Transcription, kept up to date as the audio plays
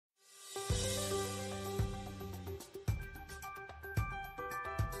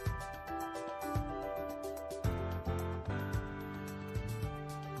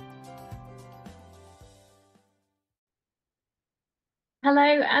Hello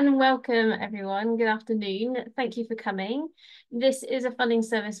and welcome everyone. Good afternoon. Thank you for coming. This is a funding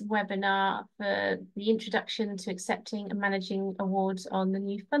service webinar for the introduction to accepting and managing awards on the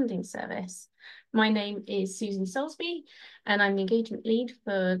new funding service. My name is Susan Soulsby and I'm the engagement lead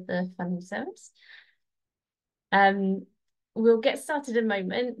for the funding service. We'll get started in a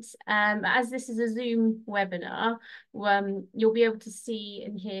moment. As this is a Zoom webinar, you'll be able to see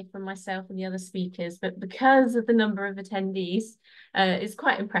and hear from myself and the other speakers, but because of the number of attendees, it's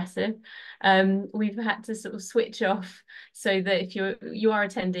quite impressive. We've had to sort of switch off so that if you are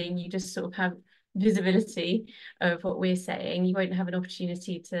attending, you just sort of have visibility of what we're saying. You won't have an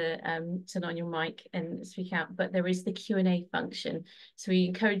opportunity to turn on your mic and speak out, but there is the Q&A function. So we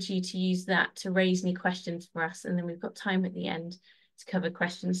encourage you to use that to raise any questions for us. And then we've got time at the end to cover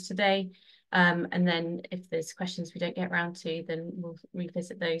questions today. And then if there's questions we don't get around to, then we'll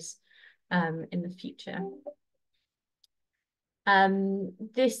revisit those in the future.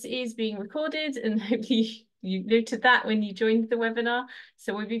 This is being recorded and hopefully you noted that when you joined the webinar.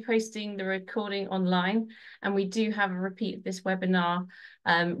 So we'll be posting the recording online, and we do have a repeat of this webinar,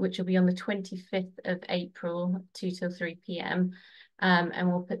 which will be on the 25th of April, 2 till 3 p.m. And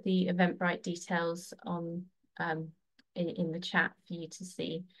we'll put the Eventbrite details on in the chat for you to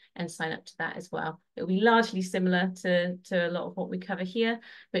see and sign up to that as well. It'll be largely similar to a lot of what we cover here,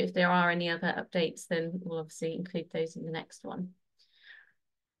 but if there are any other updates, then we'll obviously include those in the next one.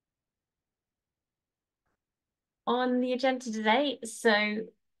 On the agenda today, so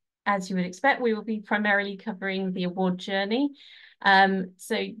as you would expect, we will be primarily covering the award journey.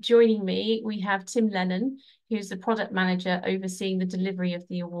 So joining me, we have Tim Lennon, who's the product manager overseeing the delivery of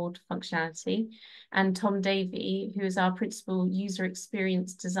the award functionality, and Tom Davey, who is our principal user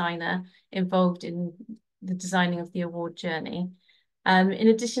experience designer involved in the designing of the award journey. In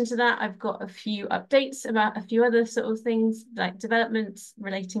addition to that, I've got a few updates about a few other sort of things like developments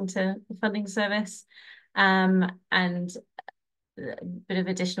relating to the funding service, and a bit of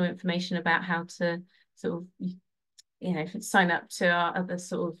additional information about how to sort of, sign up to our other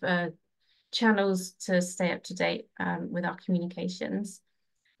sort of channels to stay up to date with our communications.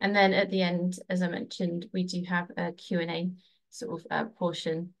 And then at the end, as I mentioned, we do have a Q&A sort of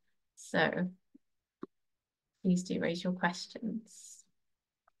portion. So please do raise your questions.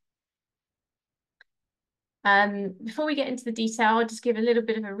 Before we get into the detail, I'll just give a little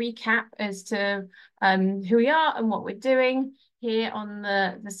bit of a recap as to who we are and what we're doing here on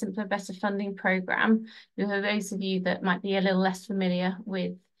the Simpler Better Funding Programme. For those of you that might be a little less familiar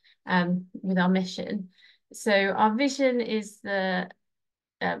with our mission. So our vision is the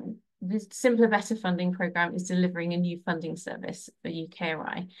Simpler Better Funding Programme is delivering a new funding service for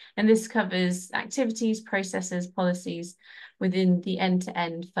UKRI. And this covers activities, processes, policies within the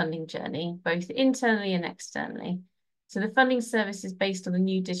end-to-end funding journey, both internally and externally. So the funding service is based on a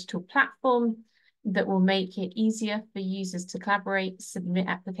new digital platform that will make it easier for users to collaborate, submit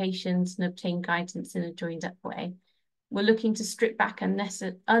applications, and obtain guidance in a joined-up way. We're looking to strip back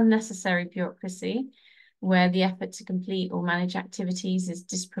unnecessary bureaucracy, where the effort to complete or manage activities is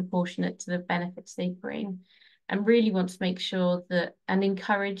disproportionate to the benefits they bring, and really want to make sure that and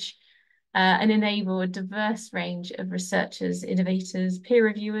encourage and enable a diverse range of researchers, innovators, peer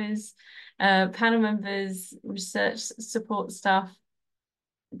reviewers, panel members, research support staff,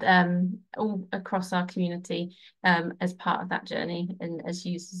 all across our community as part of that journey and as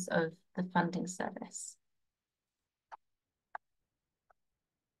users of the funding service.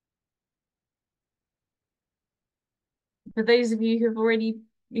 For those of you who have already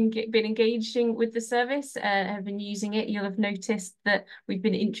been engaging with the service and have been using it, you'll have noticed that we've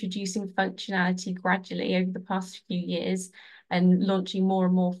been introducing functionality gradually over the past few years and launching more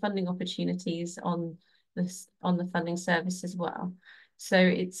and more funding opportunities on the funding service as well. So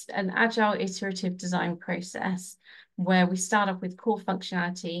it's an agile iterative design process where we start off with core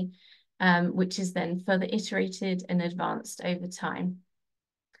functionality, which is then further iterated and advanced over time.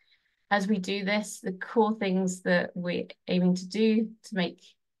 As we do this, the core things that we're aiming to do to make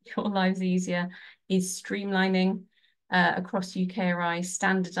your lives easier is streamlining across UKRI,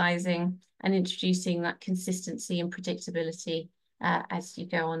 standardizing and introducing that consistency and predictability as you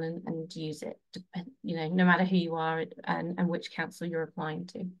go on and use it, no matter who you are and which council you're applying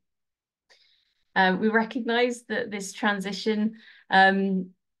to. We recognise that this transition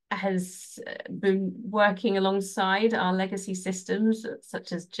has been working alongside our legacy systems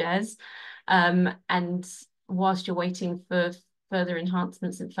such as JES, and whilst you're waiting for further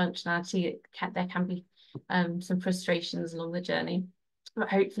enhancements in functionality, there can be some frustrations along the journey, but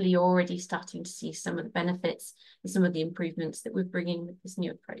hopefully you're already starting to see some of the benefits and some of the improvements that we're bringing with this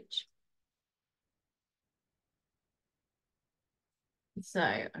new approach. So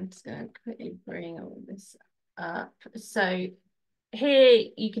I'm just going to quickly bring all this up. So here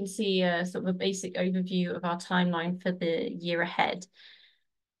you can see a sort of a basic overview of our timeline for the year ahead.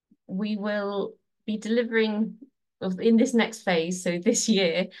 We will be delivering in this next phase, so this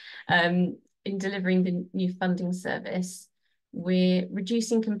year, in delivering the new funding service, we're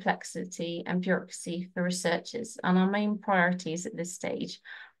reducing complexity and bureaucracy for researchers. And our main priorities at this stage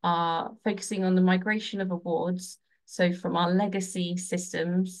are focusing on the migration of awards, so from our legacy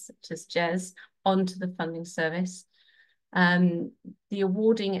systems, such as GES, onto the funding service, the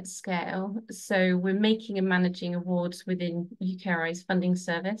awarding at scale. So we're making and managing awards within UKRI's funding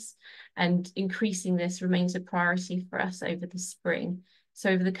service, and increasing this remains a priority for us over the spring. So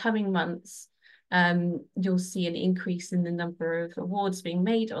over the coming months, you'll see an increase in the number of awards being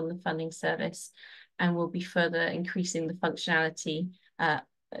made on the funding service, and we'll be further increasing the functionality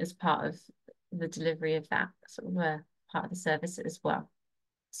as part of the delivery of that sort of part of the service as well.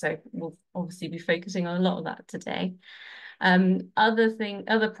 So we'll obviously be focusing on a lot of that today.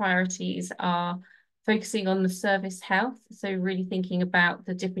 Other priorities are focusing on the service health. So really thinking about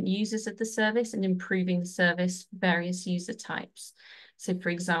the different users of the service and improving the service for various user types. So for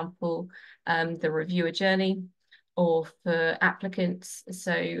example, the reviewer journey, or for applicants,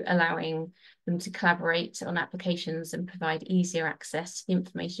 so allowing them to collaborate on applications and provide easier access to the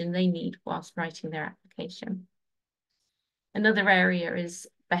information they need whilst writing their application. Another area is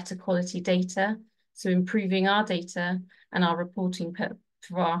better quality data, so improving our data and our reporting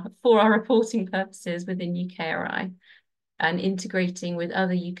for our reporting purposes within UKRI, and integrating with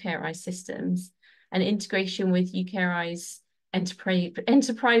other UKRI systems, and integration with UKRI's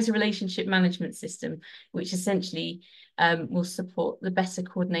enterprise relationship management system, which essentially will support the better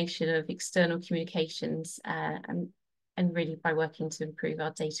coordination of external communications and really by working to improve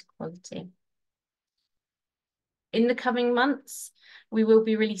our data quality. In the coming months, we will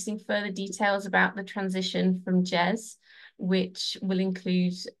be releasing further details about the transition from GES, which will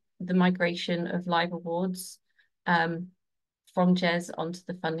include the migration of live awards from GES onto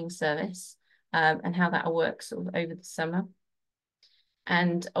the funding service, and how that will work sort of over the summer.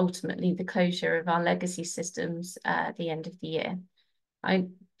 And ultimately the closure of our legacy systems at the end of the year. I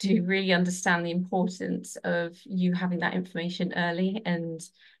do really understand the importance of you having that information early and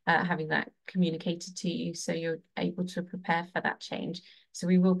having that communicated to you, so you're able to prepare for that change. So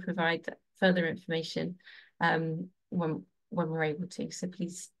we will provide further information when we're able to. So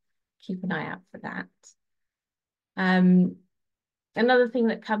please keep an eye out for that. Another thing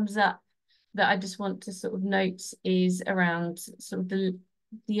that comes up that I just want to sort of note is around sort of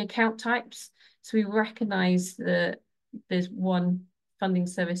the account types. So we recognise that there's one funding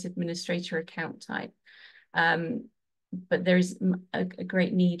service administrator account type, but there is a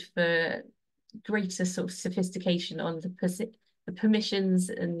great need for greater sort of sophistication on the permissions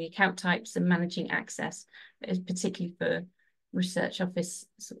and the account types and managing access, particularly for research office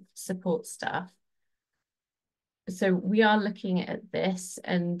sort of support staff. So we are looking at this,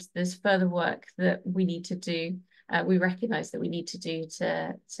 and there's further work that we need to do. We recognise that we need to do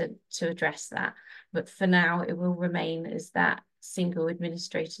to address that, but for now it will remain as that single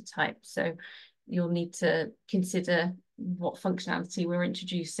administrator type. So you'll need to consider what functionality we're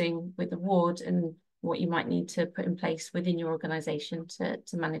introducing with award and what you might need to put in place within your organisation to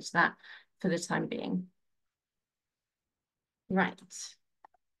manage that for the time being. Right.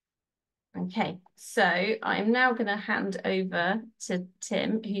 Okay, so I'm now going to hand over to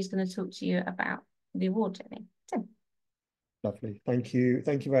Tim, who's going to talk to you about the award journey. Tim. Lovely. Thank you.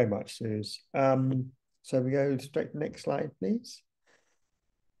 Thank you very much, Suze. So we go straight to the next slide, please.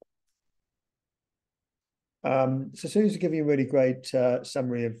 So Suze will give you a really great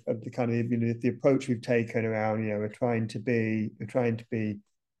summary of the kind of the approach we've taken around, we're trying to be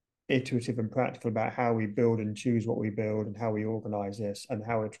iterative and practical about how we build and choose what we build and how we organize this, and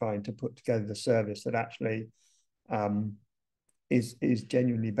how we're trying to put together the service that actually is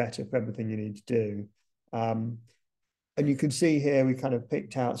genuinely better for everything you need to do. And you can see here we kind of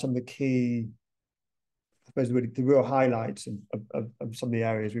picked out some of the key, I suppose, the real highlights of some of the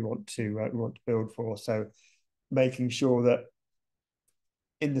areas we want to build for. So making sure that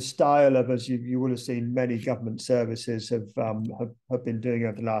in the style of, as you will have seen, many government services have been doing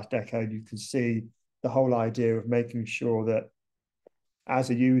over the last decade, you can see the whole idea of making sure that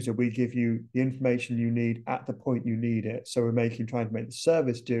as a user, we give you the information you need at the point you need it. So we're trying to make the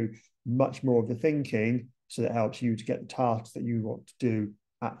service do much more of the thinking, so that helps you to get the tasks that you want to do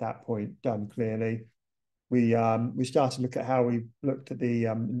at that point done clearly. We started to look at how we looked at the,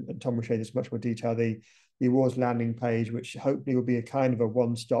 and Tom will show you this in much more detail, the awards landing page, which hopefully will be a kind of a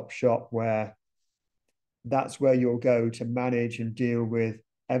one-stop shop where that's where you'll go to manage and deal with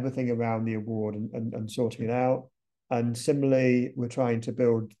everything around the award and sorting it out. And similarly, we're trying to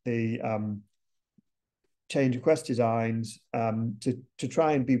build the change request designs to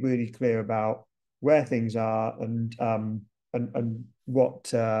try and be really clear about where things are and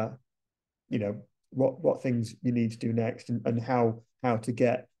what what things you need to do next and how to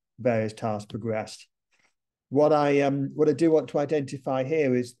get various tasks progressed. What I do want to identify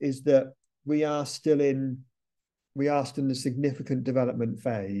here is that we are still in a significant development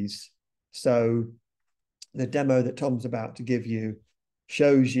phase. So the demo that Tom's about to give you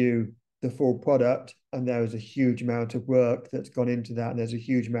shows you the full product, and there is a huge amount of work that's gone into that, and there's a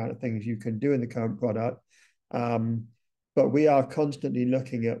huge amount of things you can do in the current product. But we are constantly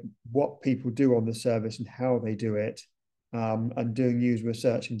looking at what people do on the service and how they do it, and doing user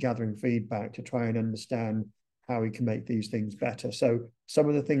research and gathering feedback to try and understand how we can make these things better. So some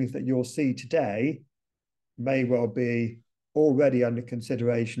of the things that you'll see today may well be already under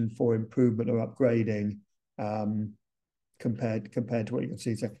consideration for improvement or upgrading, compared to what you can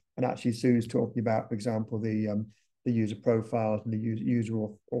see. So, and actually Sue's talking about, for example, the user profiles and the user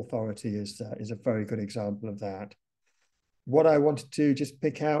authority is a very good example of that. What I wanted to just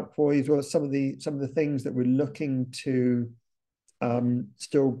pick out for you was some of the things that we're looking to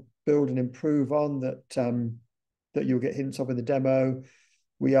still build and improve on that you'll get hints of in the demo.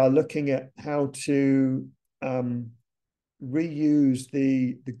 We are looking at how to reuse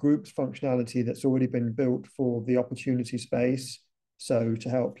the group's functionality that's already been built for the opportunity space. So to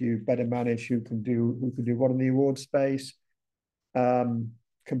help you better manage who can do what in the award space.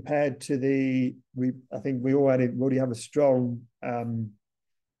 Compared to I think we already have a strong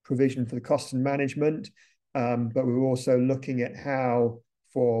provision for the cost and management, but we're also looking at how,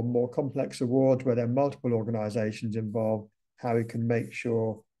 for more complex awards where there are multiple organisations involved, how we can make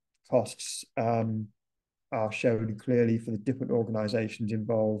sure costs are shown clearly for the different organisations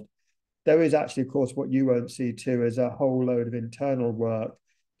involved. There is actually, of course, what you won't see too, is a whole load of internal work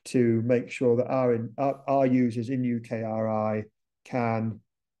to make sure that our users in UKRI can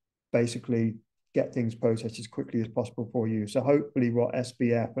basically get things processed as quickly as possible for you. So hopefully what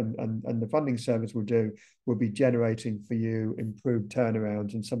SBF and the funding service will do will be generating for you improved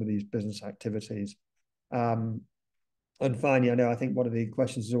turnarounds in some of these business activities. And finally, I think one of the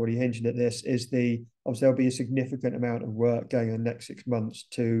questions is already hinging at this, is obviously there'll be a significant amount of work going on the next 6 months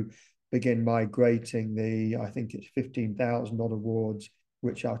to begin migrating I think it's 15,000 odd awards,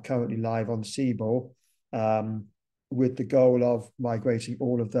 which are currently live on Siebel, with the goal of migrating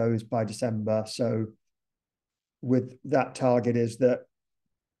all of those by December. So with that target is that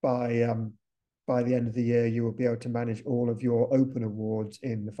by the end of the year, you will be able to manage all of your open awards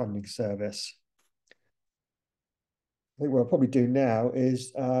in the funding service. I think what I'll probably do now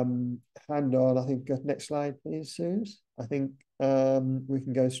is hand on, I think, next slide, please, Suze. I think we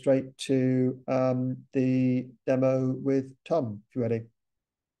can go straight to the demo with Tom, if you're ready.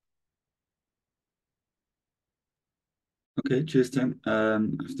 Okay, cheers, Tim.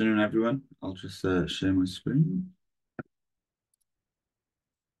 Afternoon, everyone. I'll just share my screen.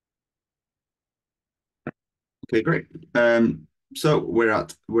 Okay, great. So we're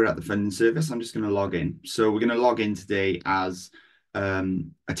at the funding service. I'm just going to log in. So we're going to log in today as a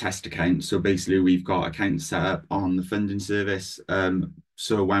test account. So basically, we've got accounts set up on the funding service.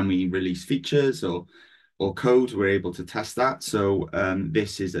 So when we release features or code, we're able to test that. So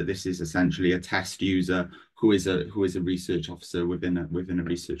this is essentially a test user who is a research officer within a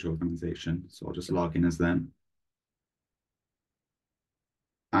research organization. So I'll just log in as them.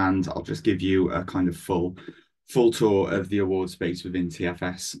 And I'll just give you a kind of full tour of the award space within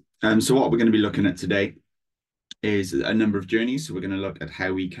TFS. So what we're going to be looking at today is a number of journeys. So we're going to look at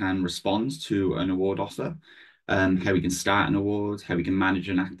how we can respond to an award offer, how we can start an award, how we can manage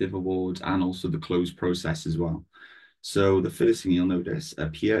an active award, and also the close process as well. So the first thing you'll notice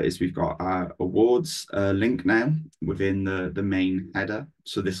up here is we've got our awards link now within the main header.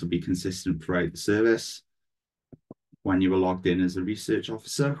 So this will be consistent throughout the service when you are logged in as a research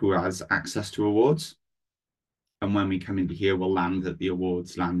officer who has access to awards. And when we come into here, we'll land at the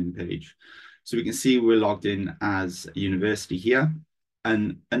awards landing page. So we can see we're logged in as a university here.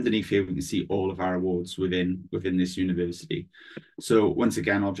 And underneath here, we can see all of our awards within this university. So once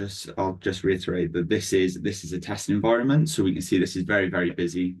again, I'll just reiterate that this is a test environment. So we can see this is very, very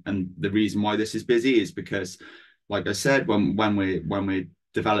busy. And the reason why this is busy is because, like I said, when we're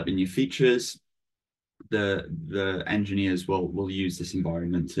developing new features, the engineers will use this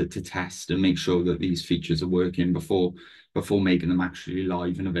environment to test and make sure that these features are working before making them actually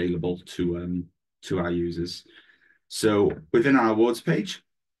live and available to our users. So within our awards page,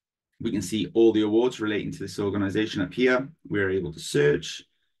 We can see all the awards relating to this organisation up here. We're able to search.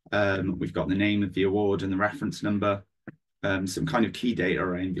 We've got the name of the award and the reference number, some kind of key data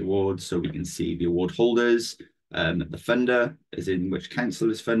around the award. So we can see the award holders, the funder, as in which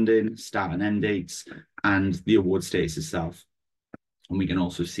council is funding, start and end dates, and the award status itself. And we can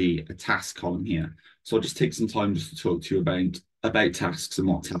also see a task column here. So I'll just take some time just to talk to you about tasks and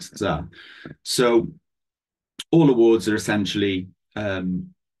what tasks are. So all awards are essentially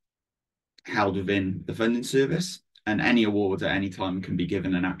held within the funding service, and any award at any time can be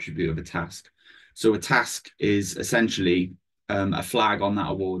given an attribute of a task. So a task is essentially a flag on that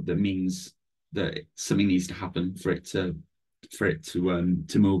award that means that something needs to happen for it to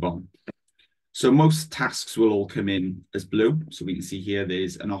move on. So most tasks will all come in as blue. So we can see here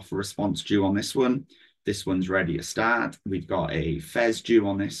there's an offer response due on this one. This one's ready to start. We've got a FES due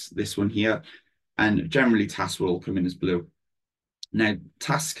on this one here, and generally tasks will all come in as blue. Now,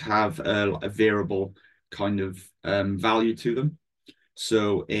 tasks have a variable kind of value to them.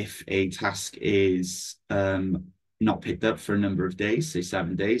 So if a task is not picked up for a number of days, say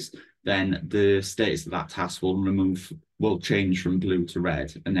 7 days, then the status of that task will change from blue to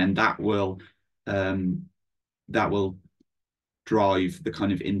red, and then that will drive the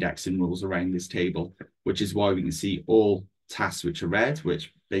kind of indexing rules around this table, which is why we can see all tasks which are red,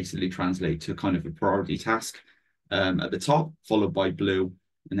 which basically translate to kind of a priority task at the top, followed by blue.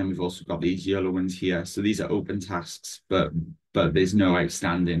 And then we've also got these yellow ones here. So these are open tasks, but there's no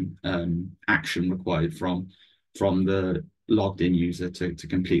outstanding action required from the logged in user to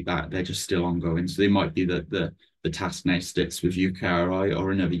complete that. They're just still ongoing. So they might be that the task now sits with UKRI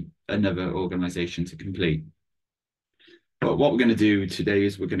or another organisation to complete. But what we're going to do today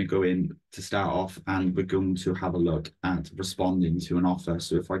is we're going to go in to start off, and we're going to have a look at responding to an offer.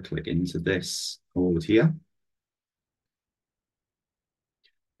 So if I click into this award here,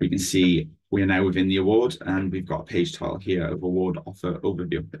 we can see we are now within the award, and we've got a page title here of award offer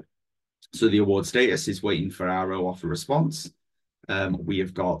overview. So the award status is waiting for our offer response. We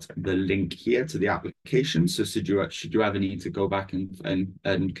have got the link here to the application. So should you ever need to go back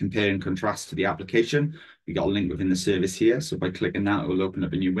and compare and contrast to the application, we got a link within the service here. So by clicking that, it will open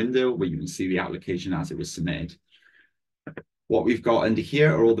up a new window where you can see the application as it was submitted. What we've got under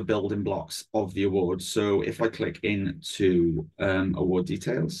here are all the building blocks of the award. So if I click into award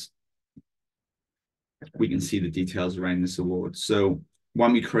details, we can see the details around this award. So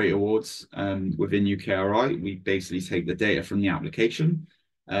when we create awards within UKRI, we basically take the data from the application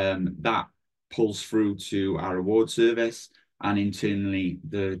that pulls through to our award service, and internally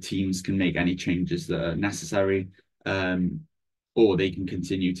the teams can make any changes that are necessary, or they can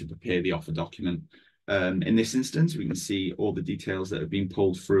continue to prepare the offer document. In this instance, we can see all the details that have been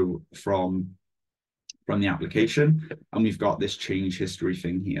pulled through from the application, and we've got this change history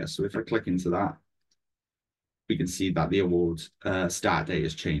thing here. So if I click into that, we can see that the award start date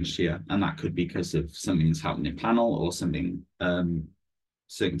has changed here, and that could be because of something that's happened in panel or something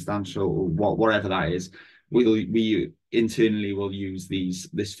circumstantial or whatever that is. We internally will use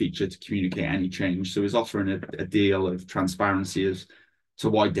this feature to communicate any change. So it's offering a deal of transparency as to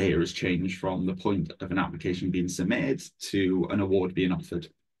why data has changed from the point of an application being submitted to an award being offered.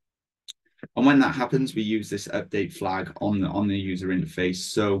 And when that happens, we use this update flag on the user interface.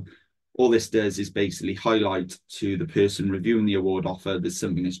 So all this does is basically highlight to the person reviewing the award offer that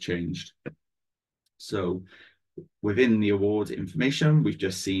something has changed. So within the award information, we've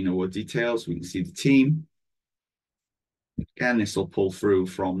just seen award details. We can see the team. Again, this will pull through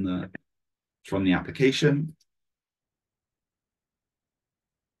from the application.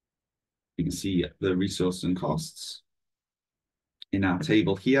 You can see the resources and costs in our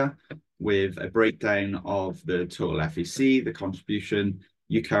table here, with a breakdown of the total FEC, the contribution,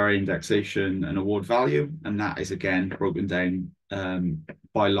 UKRI indexation, and award value. And that is again broken down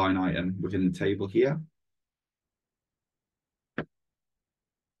by line item within the table here.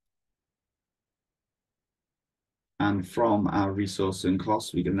 And from our resource and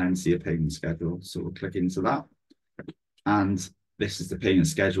costs, we can then see a payment schedule. So we'll click into that. And this is the payment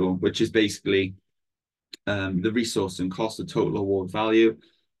schedule, which is basically the resource and cost, the total award value,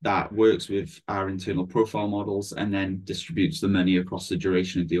 that works with our internal profile models and then distributes the money across the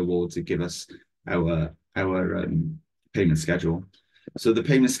duration of the award to give us our payment schedule. So the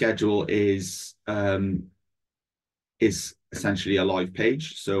payment schedule is essentially a live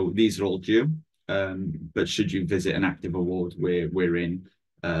page. So these are all due, but should you visit an active award where we're in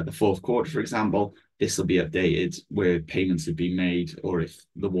the fourth quarter, for example, this will be updated where payments have been made or if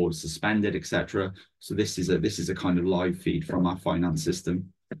the award is suspended, etc. So this is a kind of live feed from our finance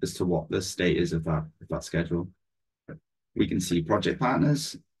system as to what the state is of that schedule. We can see project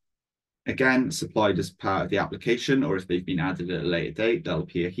partners. Again, supplied as part of the application, or if they've been added at a later date, they'll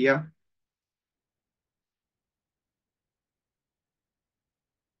appear here.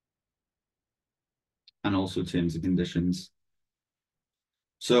 And also terms and conditions.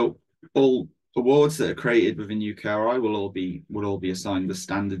 So all awards that are created within UKRI will all be assigned the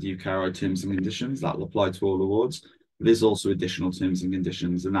standard UKRI terms and conditions that will apply to all awards. There's also additional terms and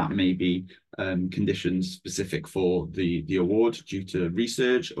conditions, and that may be conditions specific for the award due to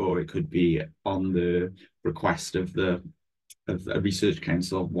research, or it could be on the request of a research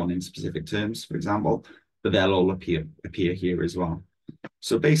council wanting specific terms, for example. But they'll all appear here as well.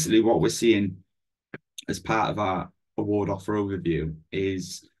 So basically, what we're seeing as part of our award offer overview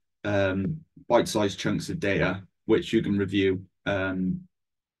is bite-sized chunks of data which you can review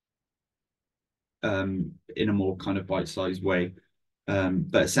in a more kind of bite-sized way.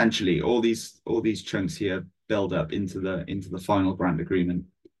 But essentially, all these chunks here build up into the final grant agreement.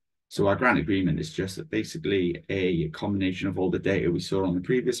 So our grant agreement is just basically a combination of all the data we saw on the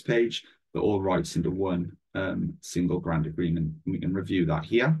previous page, but all writes into one single grant agreement. We can review that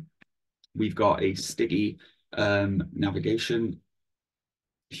here. We've got a sticky navigation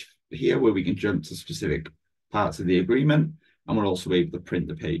here where we can jump to specific parts of the agreement, and we're also able to print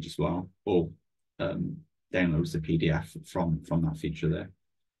the page as well, or downloads the PDF from that feature there.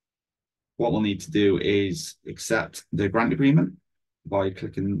 What we'll need to do is accept the grant agreement by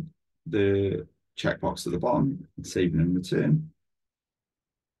clicking the checkbox at the bottom and saving and return.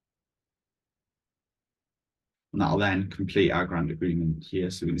 And that'll then complete our grant agreement here.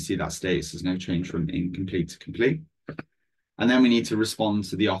 So we can see that status has now changed from incomplete to complete. And then we need to respond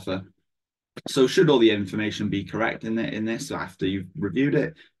to the offer. So should all the information be correct in this, after you've reviewed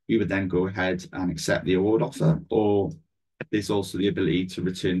it, we would then go ahead and accept the award offer, or there's also the ability to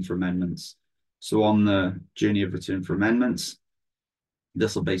return for amendments. So on the journey of return for amendments,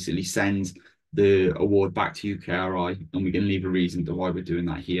 this will basically send the award back to UKRI, and we can leave a reason to why we're doing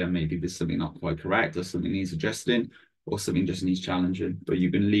that here. Maybe there's something not quite correct, or something needs adjusting, or something just needs challenging. But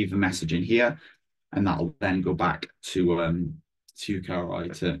you can leave a message in here, and that'll then go back to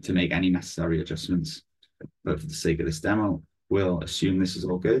UKRI to make any necessary adjustments. But for the sake of this demo, we'll assume this is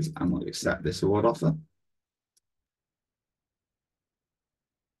all good, and we'll accept this award offer.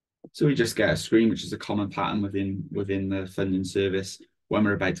 So we just get a screen, which is a common pattern within the funding service. When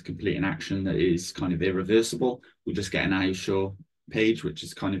we're about to complete an action that is kind of irreversible, we'll just get an Are You Sure page, which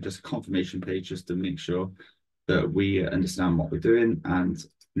is kind of just a confirmation page just to make sure that we understand what we're doing. And in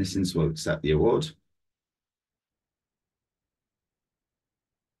this instance, we'll accept the award.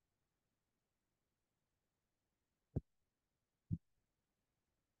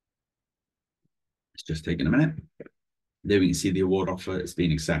 It's just taking a minute. There we can see the award offer has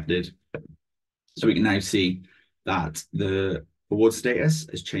been accepted. So we can now see that the award status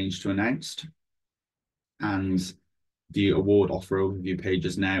has changed to announced, and the award offer overview page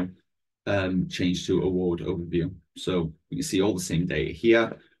is now changed to award overview. So we can see all the same data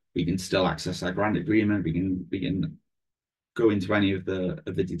here. We can still access our grant agreement. We can go into any of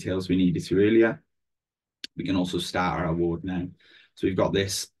the details we needed to earlier. We can also start our award now. So we've got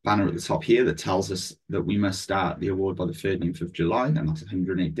this banner at the top here that tells us that we must start the award by the 13th of July, and that's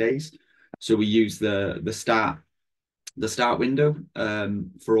 108 days. So we use the start window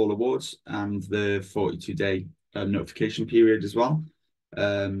for all awards, and the 42-day notification period as well.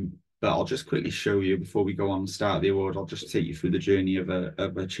 But I'll just quickly show you before we go on and start the award. I'll just take you through the journey of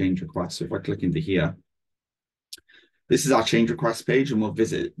a change request. So if I click into here, this is our change request page, and we'll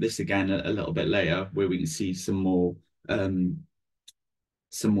visit this again a little bit later, where we can see some more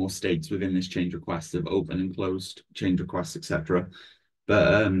states within this change request of open and closed change requests, etc.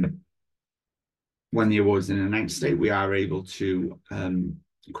 But when the award is in an announced state, we are able to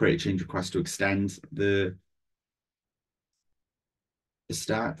create a change request to extend the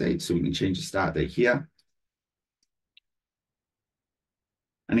start date. So we can change the start date here.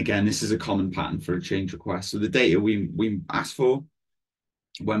 And again, this is a common pattern for a change request. So the data we ask for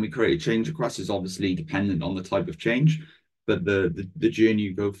when we create a change request is obviously dependent on the type of change, but the journey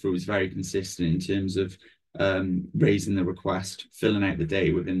you go through is very consistent in terms of raising the request, filling out the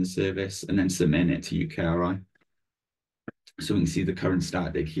data within the service, and then submitting it to UKRI. So we can see the current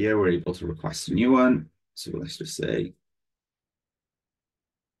start date here. We're able to request a new one. So let's just say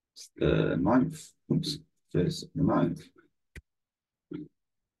it's the 9th, first of the 9th,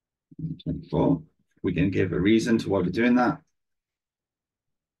 24. We can give a reason to why we're doing that.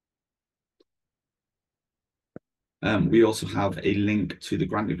 We also have a link to the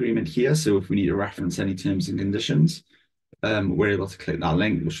grant agreement here. So if we need to reference any terms and conditions, we're able to click that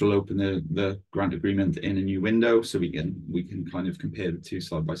link, which will open the grant agreement in a new window. So we can kind of compare the two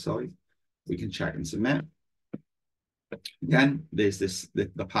side by side. we can check and submit. Again, there's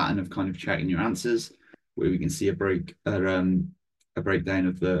the pattern of kind of checking your answers, where we can see a breakdown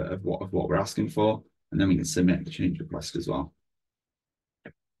of what we're asking for, and then we can submit the change request as well.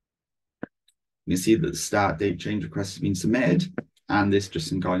 You can see that the start date change request has been submitted, and there's just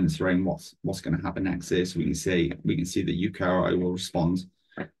some guidance around what's going to happen next here. So we can see that UKRI will respond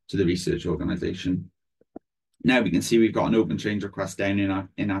to the research organisation. Now we can see we've got an open change request down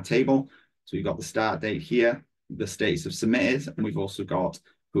in our table. So we've got the start date here, the status of submitted, and we've also got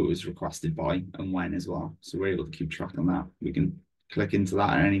who it was requested by and when as well. So we're able to keep track on that. We can click into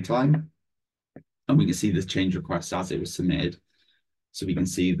that at any time, and we can see the change request as it was submitted. So we can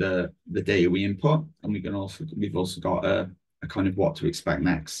see the data we input, and we've also got a kind of what to expect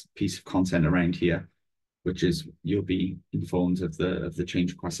next piece of content around here, which is you'll be informed of the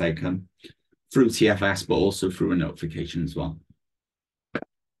change request outcome through TFS, but also through a notification as well.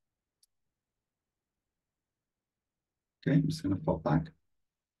 Okay, I'm just going to pop back.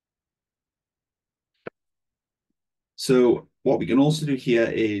 So what we can also do here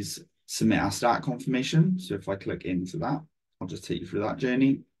is submit our start confirmation. So if I click into that, I'll just take you through that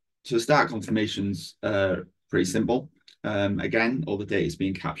journey. So the start confirmation's pretty simple. Again, all the data is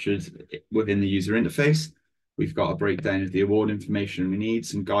being captured within the user interface. We've got a breakdown of the award information we need,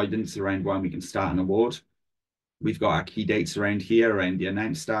 some guidance around when we can start an award. We've got our key dates around here, around the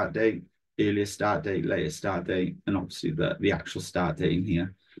announced start date, earliest start date, latest start date, and obviously the actual start date in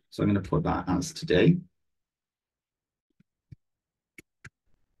here. So I'm going to put that as today.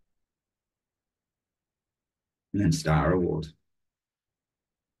 And then start our award.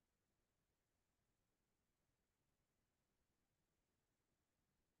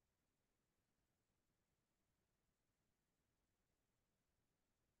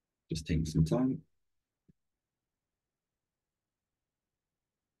 Just taking some time.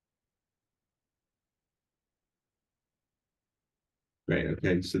 Great,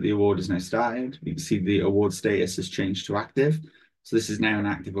 okay, so the award is now started. We can see the award status has changed to active. So this is now an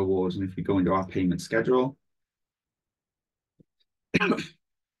active award, and if we go into our payment schedule,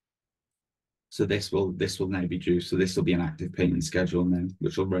 so this will now be due. So this will be an active payment schedule now,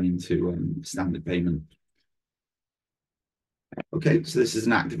 which will run into standard payment. Okay, so this is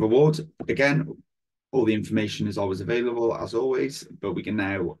an active award. Again, all the information is always available as always, but we can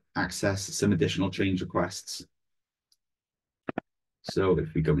now access some additional change requests. So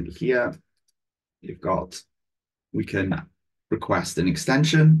if we go into here, we can request an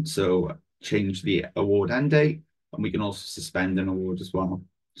extension, so change the award end date, and we can also suspend an award as well.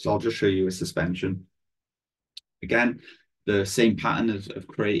 So I'll just show you a suspension. Again, the same pattern of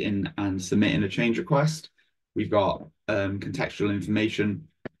creating and submitting a change request. We've got contextual information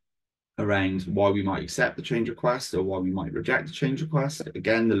around why we might accept the change request or why we might reject the change request.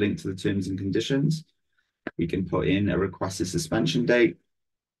 Again, the link to the terms and conditions. We can put in a requested suspension date,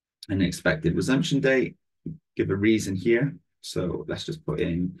 an expected resumption date, give a reason here. So let's just put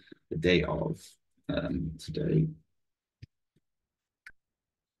in the date of today.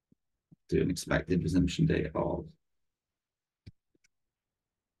 Do an expected resumption date of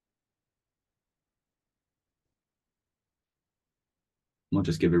we'll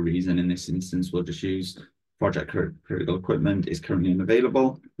just give a reason. In this instance, we'll just use project critical equipment is currently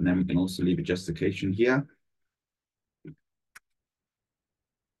unavailable. And then we can also leave a justification here.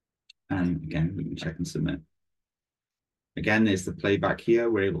 And again, we can check and submit. Again, there's the playback here.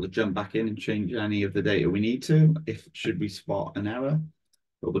 We're able to jump back in and change any of the data we need to, should we spot an error.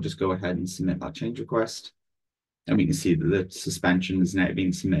 But we'll just go ahead and submit that change request. And we can see that the suspension has now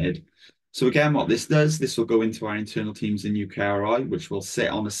been submitted. So again, what this does, this will go into our internal teams in UKRI, which will sit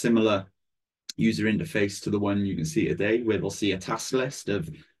on a similar user interface to the one you can see today, where they'll see a task list of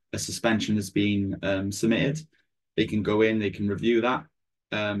a suspension has been submitted. They can go in, they can review that,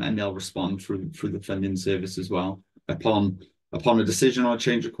 and they'll respond through the funding service as well. Upon a decision on a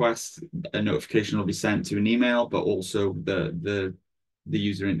change request, a notification will be sent to an email, but also the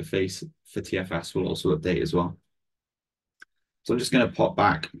user interface for TFS will also update as well. So I'm just going to pop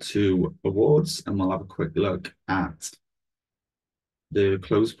back to awards, and we'll have a quick look at the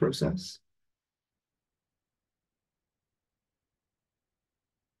close process.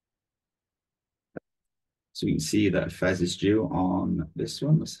 So we can see that a FES is due on this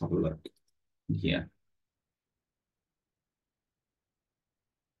one. Let's have a look here.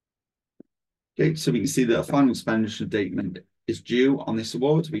 Okay, so we can see that a final expenditure statement is due on this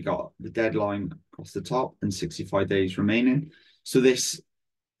award. We got the deadline across the top and 65 days remaining. So this,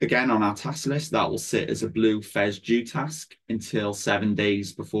 again, on our task list, that will sit as a blue FES due task until 7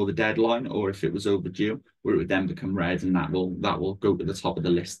 days before the deadline, or if it was overdue, where it would then become red, and that will go to the top of the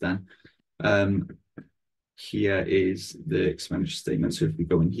list then. Here is the expenditure statement. So if we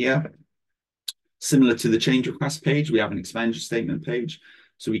go in here, similar to the change request page, we have an expenditure statement page.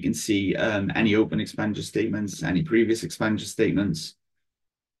 So we can see any open expenditure statements, any previous expenditure statements.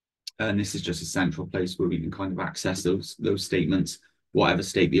 And this is just a central place where we can kind of access those statements, whatever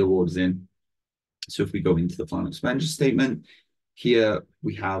state the award is in. So if we go into the final expenditure statement, here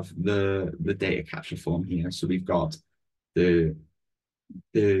we have the data capture form here. So we've got the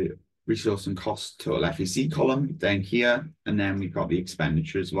resource and cost total FEC column down here, and then we've got the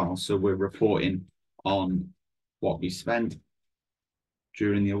expenditure as well. So we're reporting on what we spent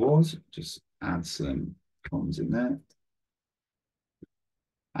during the awards. Just add some columns in there.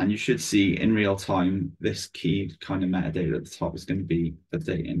 And you should see in real time, this key kind of metadata at the top is going to be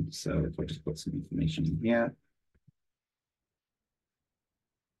updating. So if I just put some information in here.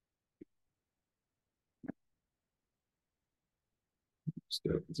 Just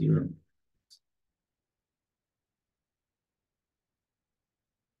go 0.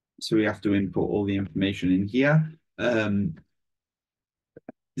 So we have to input all the information in here.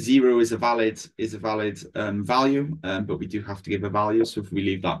 0 is a valid value, but we do have to give a value. So if we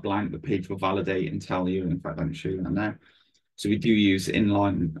leave that blank, the page will validate and tell you. In fact, I can show you that now. So we do use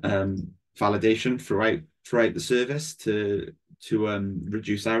inline validation throughout the service to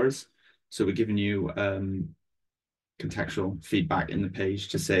reduce errors. So we're giving you contextual feedback in the page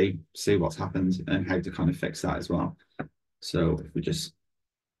to say what's happened and how to kind of fix that as well. So if we just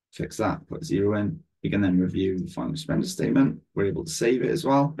fix that, put 0 in, we can then review the final expenditure statement. We're able to save it as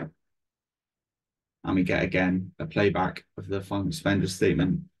well. And we get, again, a playback of the final expenditure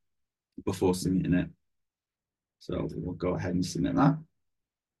statement before submitting it. So we'll go ahead and submit that.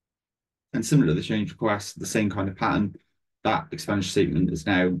 And similar to the change request, the same kind of pattern, that expenditure statement is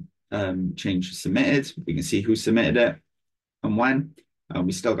now changed to submitted. We can see who submitted it and when.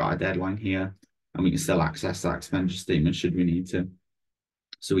 We still got a deadline here, and we can still access that expenditure statement should we need to.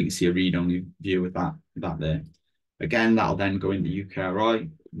 So we can see a read-only view with that there. Again, that'll then go into UKRI.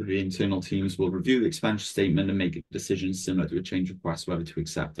 The internal teams will review the expenditure statement and make a decision similar to a change request, whether to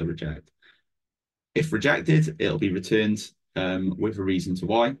accept or reject. If rejected, it'll be returned with a reason to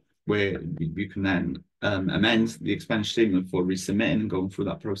why, where you can then amend the expenditure statement for resubmitting and going through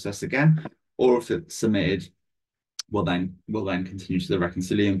that process again. Or if it's submitted, we'll then continue to the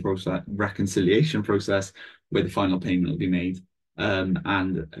reconciliation process where the final payment will be made.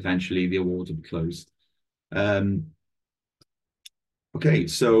 And eventually the award will be closed. Okay,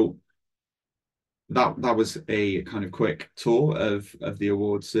 so that was a kind of quick tour of the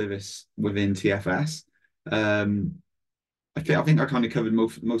award service within TFS. I think I kind of covered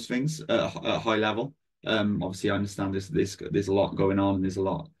most things at a high level. Obviously, I understand there's a lot going on, and there's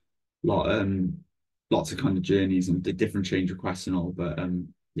lots of kind of journeys and the different change requests and all. But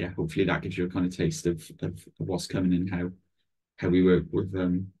yeah, hopefully that gives you a kind of taste of what's coming and how we work with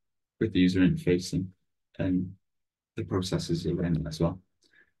the user interface and the processes around it as well.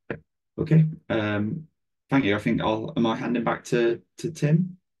 Okay, thank you. I think am I handing back to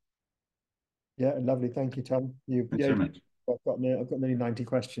Tim? Yeah, lovely. Thank you, Tom. Thanks very much. I've got nearly 90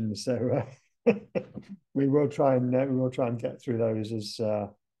 questions, so we will try and get through those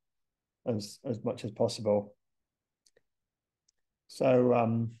as much as possible.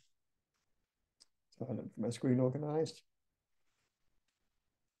 So so I don't get my screen organized.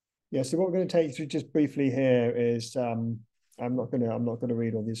 Yeah, so what we're going to take you through just briefly here is I'm not going to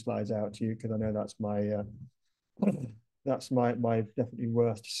read all these slides out to you because I know that's my definitely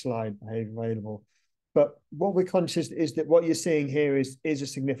worst slide behavior available. But what we're conscious is that what you're seeing here is a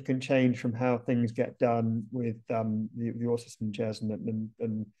significant change from how things get done with the autism chairs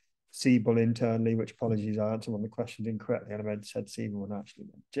and Siebel internally, which apologies, I answered one of the questions incorrectly and I meant said Siebel and actually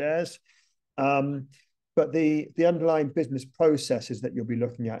meant chairs. But the underlying business processes that you'll be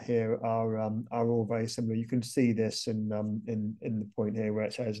looking at here are all very similar. You can see this in the point here where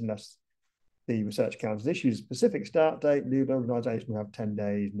it says unless the research council issues a specific start date, the organisation will have 10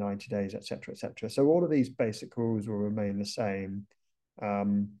 days, 90 days, etc., etc. So all of these basic rules will remain the same.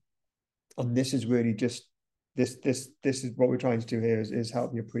 And this is really just this is what we're trying to do here is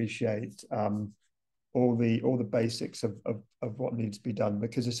help you appreciate all the basics of what needs to be done,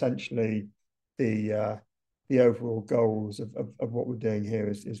 because essentially the overall goals of what we're doing here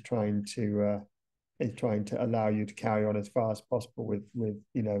is trying to allow you to carry on as fast as possible with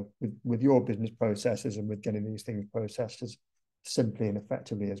your business processes and with getting these things processed as simply and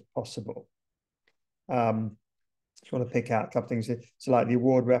effectively as possible. Just want to pick out a couple of things here. So like the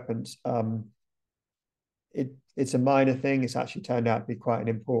award reference, it's a minor thing. It's actually turned out to be quite an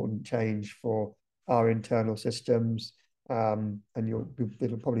important change for our internal systems. and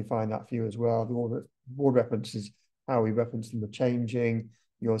it'll probably find that for you as well. The award references, how we reference them, are changing.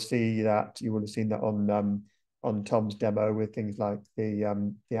 You'll see that, you will have seen that on Tom's demo with things like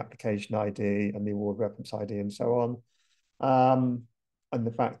the application ID and the award reference ID and so on. And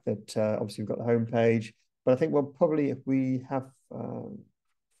the fact that obviously we've got the homepage, but I think we'll probably, if we have,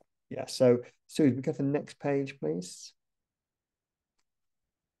 yeah, so Sue, we go to the next page, please.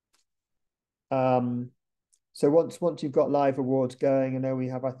 So once you've got live awards going, I know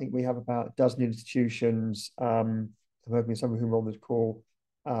I think we have about a dozen institutions, I'm hoping some of whom are on this call,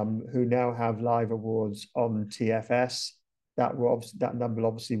 who now have live awards on TFS. That number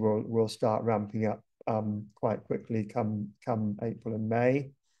obviously will start ramping up quite quickly come April and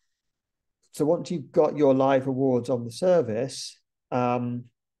May. So once you've got your live awards on the service,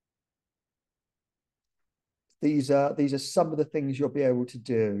 these are some of the things you'll be able to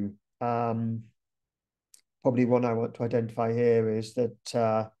do. Probably one I want to identify here is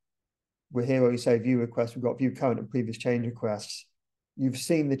that we're here where we say view requests. We've got view current and previous change requests. You've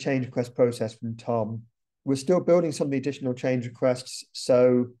seen the change request process from Tom. We're still building some of the additional change requests.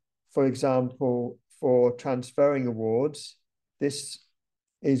 So, for example, for transferring awards, this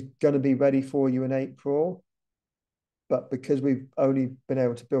is going to be ready for you in April. But because we've only been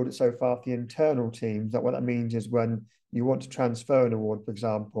able to build it so far for the internal teams, what that means is when you want to transfer an award, for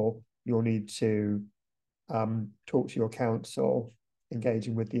example, you'll need to talk to your council,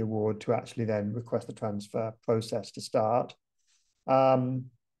 engaging with the award to actually then request the transfer process to start. What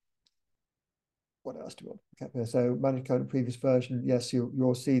else do we want to get there? So managed current previous version, yes,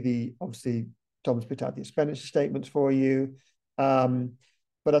 you'll see obviously Tom's put out the expenditure statements for you.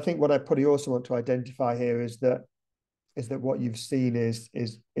 But I think what I probably also want to identify here is that what you've seen is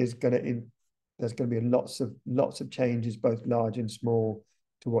there's going to be lots of changes, both large and small,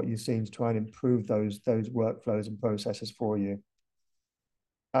 to what you've seen to try and improve those workflows and processes for you.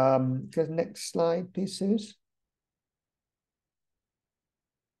 Go to the next slide, please, Suze.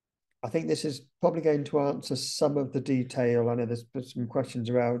 I think this is probably going to answer some of the detail. I know there's some questions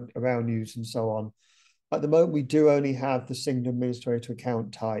around use and so on. At the moment, we do only have the single administrator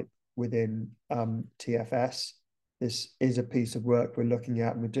account type within TFS. This is a piece of work we're looking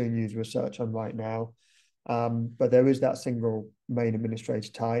at and we're doing user research on right now. But there is that single main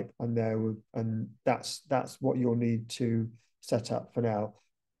administrator type, and that's what you'll need to set up for now.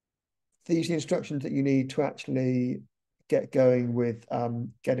 These are the instructions that you need to actually get going with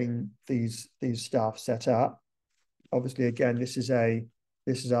getting these staff set up. Obviously, again, this is our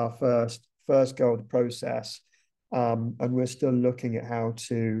first go of the process, and we're still looking at how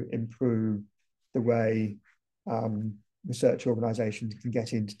to improve the way research organisations can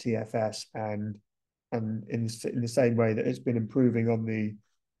get into TFS and in the same way that it's been improving on the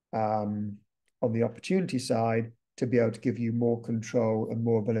opportunity side, to be able to give you more control and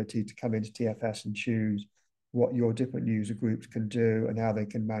more ability to come into TFS and choose what your different user groups can do and how they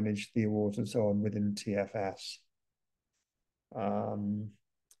can manage the awards and so on within TFS.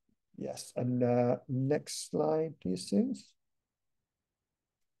 Yes, and next slide, please, Suze.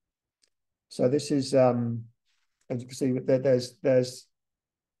 So this is, as you can see, there's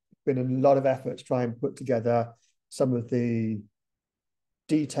been a lot of effort to try and put together some of the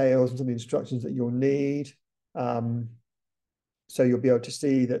details and some of the instructions that you'll need. So you'll be able to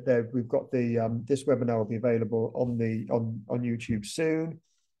see that we've got this webinar will be available on YouTube soon.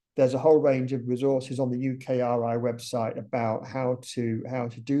 There's a whole range of resources on the UKRI website about how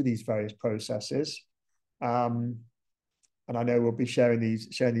to do these various processes. And I know we'll be sharing these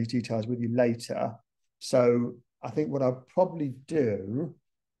details with you later. So I think what I'll probably do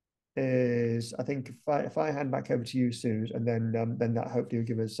is, I think if I hand back over to you, Suze, and then that hopefully will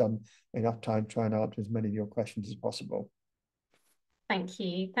give us enough time to try and answer as many of your questions as possible. Thank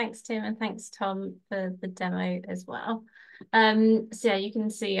you. Thanks, Tim, and thanks, Tom, for the demo as well. So yeah, you can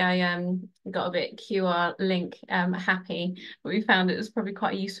see I got a bit QR link happy, but we found it was probably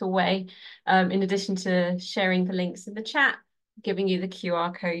quite a useful way, in addition to sharing the links in the chat, giving you the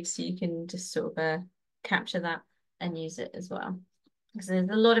QR code so you can just sort of capture that and use it as well. Because there's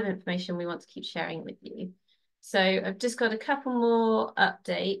a lot of information we want to keep sharing with you. So I've just got a couple more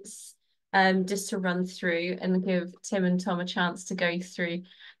updates just to run through and give Tim and Tom a chance to go through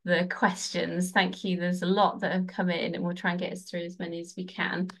the questions. Thank you. There's a lot that have come in and we'll try and get us through as many as we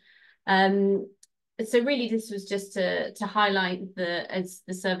can. So really this was just to highlight that as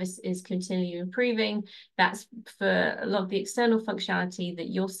the service is continually improving, that's for a lot of the external functionality that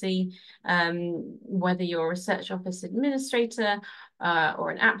you'll see, whether you're a research office administrator or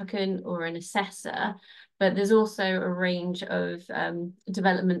an applicant or an assessor. But there's also a range of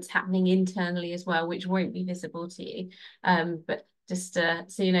developments happening internally as well, which won't be visible to you. But just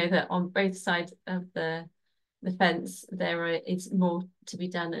so you know that on both sides of the fence, it's more to be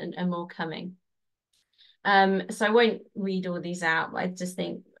done and more coming. So I won't read all these out, but I just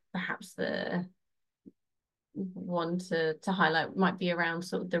think perhaps the one to highlight might be around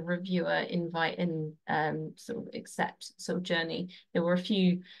sort of the reviewer invite and sort of accept sort of journey. There were a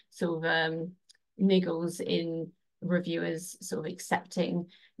few sort of niggles in reviewers sort of accepting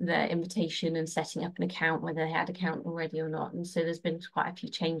their invitation and setting up an account, whether they had an account already or not. And so there's been quite a few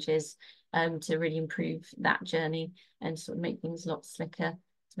changes to really improve that journey and sort of make things a lot slicker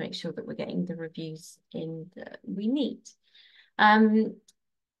to make sure that we're getting the reviews in that we need.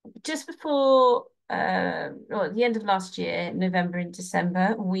 Just before or at the end of last year, November and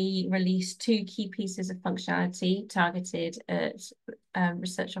December, we released 2 key pieces of functionality targeted at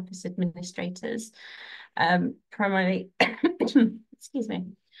research office administrators. Primarily, excuse me,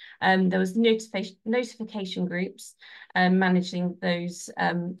 there was notification groups managing those.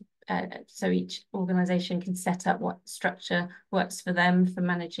 So each organisation can set up what structure works for them for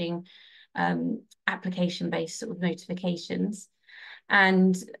managing application-based sort of notifications.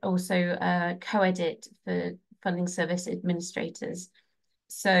 And also co-edit for funding service administrators.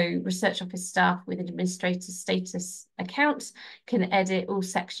 So research office staff with an administrator status account can edit all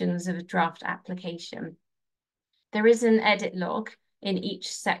sections of a draft application. There is an edit log in each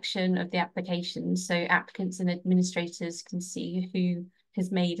section of the application, so applicants and administrators can see who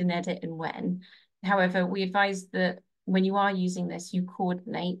has made an edit and when. However, we advise that when you are using this, you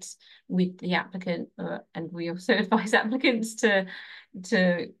coordinate with the applicant, and we also advise applicants to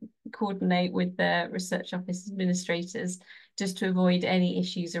coordinate with their research office administrators just to avoid any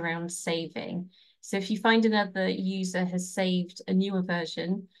issues around saving. So if you find another user has saved a newer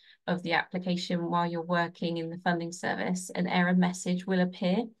version of the application while you're working in the funding service, an error message will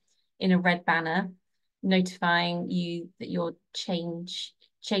appear in a red banner notifying you that your changes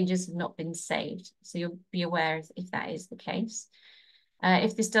have not been saved. So you'll be aware if that is the case.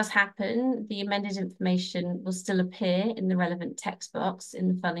 If this does happen, the amended information will still appear in the relevant text box in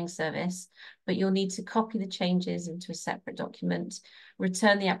the funding service, but you'll need to copy the changes into a separate document,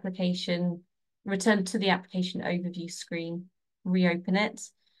 return to the application overview screen, reopen it,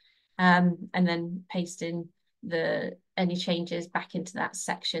 and then paste in any changes back into that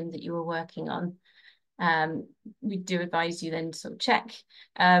section that you were working on. We do advise you then to sort of check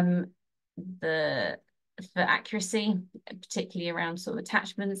for accuracy, particularly around sort of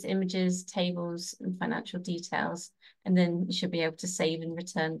attachments, images, tables, and financial details, and then you should be able to save and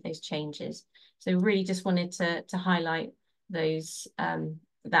return those changes. So really just wanted to highlight those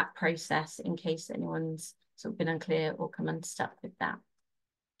that process in case anyone's sort of been unclear or come unstuck with that.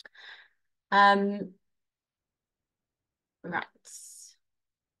 Right.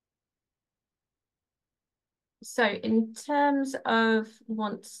 So in terms of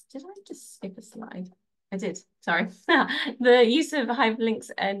did I just skip a slide? I did, sorry. The use of hyperlinks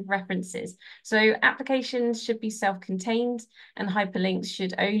and references. So applications should be self-contained and hyperlinks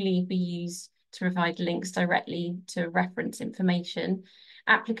should only be used to provide links directly to reference information.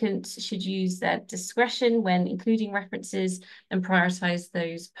 Applicants should use their discretion when including references and prioritize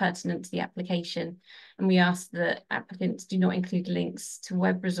those pertinent to the application. And we ask that applicants do not include links to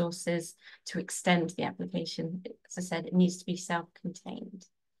web resources to extend the application. As I said, it needs to be self-contained.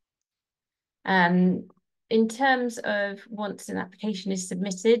 In terms of once an application is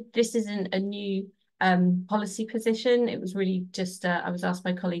submitted, this isn't a new policy position. It was really just, I was asked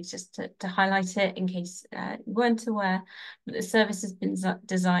by colleagues just to highlight it in case you weren't aware, but the service has been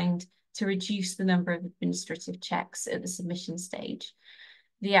designed to reduce the number of administrative checks at the submission stage.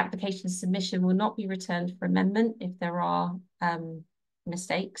 The application submission will not be returned for amendment if there are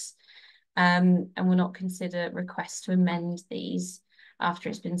mistakes, and will not consider requests to amend these after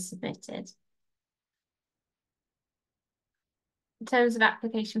it's been submitted. In terms of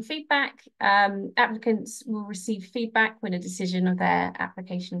application feedback, applicants will receive feedback when a decision of their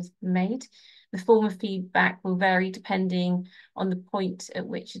application has been made. The form of feedback will vary depending on the point at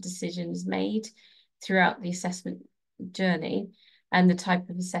which a decision is made throughout the assessment journey and the type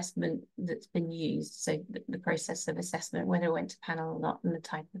of assessment that's been used. So the process of assessment, whether it went to panel or not, and the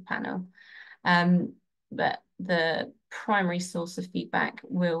type of panel. But the primary source of feedback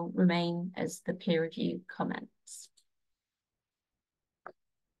will remain as the peer review comments.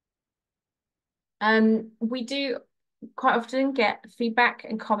 We do quite often get feedback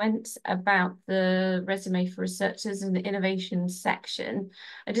and comments about the resume for researchers in the innovation section.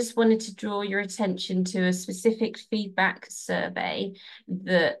 I just wanted to draw your attention to a specific feedback survey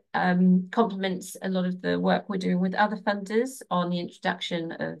that complements a lot of the work we're doing with other funders on the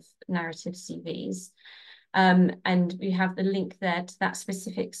introduction of narrative CVs. And we have the link there to that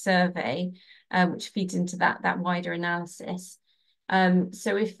specific survey, which feeds into that wider analysis.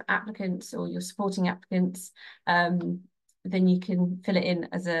 So if applicants or you're supporting applicants, then you can fill it in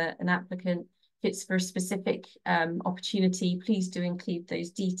as an applicant. If it's for a specific opportunity, please do include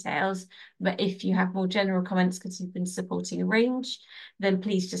those details. But if you have more general comments because you've been supporting a range, then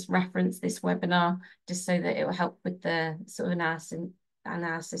please just reference this webinar just so that it will help with the sort of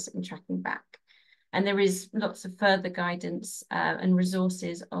analysis and tracking back. And there is lots of further guidance and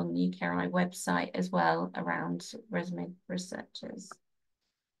resources on the UKRI website as well around resume researchers.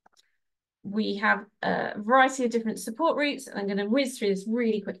 We have a variety of different support routes, and I'm going to whiz through this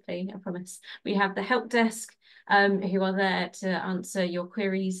really quickly, I promise. We have the help desk, who are there to answer your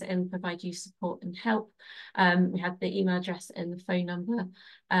queries and provide you support and help. We have the email address and the phone number,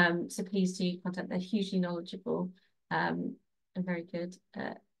 so please do contact. They're hugely knowledgeable and very good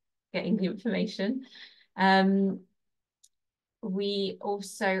at getting the information. We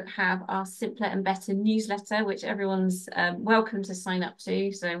also have our Simpler and Better newsletter, which everyone's welcome to sign up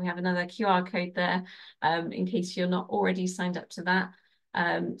to. So we have another QR code there in case you're not already signed up to that.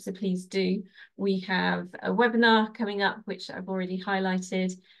 So please do. We have a webinar coming up, which I've already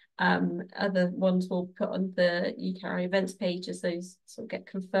highlighted. Other ones we'll put on the UKRI events page as those sort of get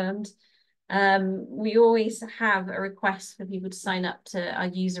confirmed. We always have a request for people to sign up to our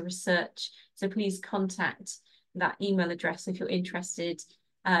user research. So please contact that email address if you're interested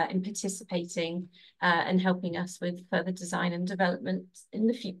in participating and helping us with further design and development in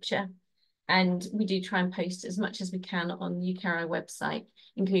the future. And we do try and post as much as we can on the UKRI website,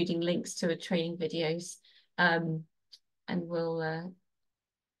 including links to training videos. And we'll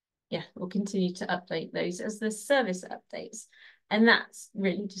continue to update those as the service updates. And that's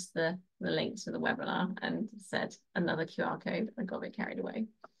really just the link to the webinar, and said another QR code. I got a bit carried away.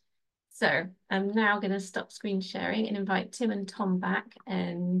 So I'm now going to stop screen sharing and invite Tim and Tom back.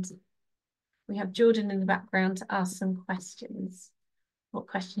 And we have Jordan in the background to ask some questions. What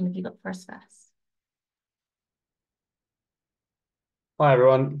question have you got for us first? Hi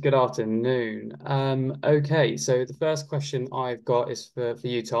everyone, good afternoon. Okay, so the first question I've got is for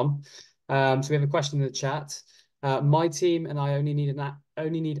you, Tom. So we have a question in the chat. My team and I only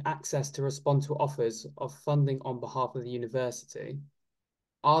need access to respond to offers of funding on behalf of the university.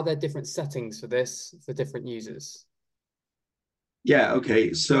 Are there different settings for this for different users? Yeah,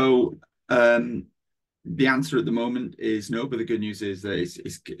 okay. So the answer at the moment is no, but the good news is that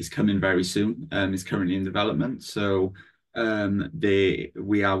it's coming very soon. It's currently in development. So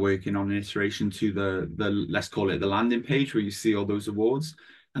we are working on an iteration to the let's call it the landing page where you see all those awards.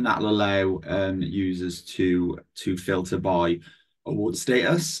 And that'll allow users to filter by award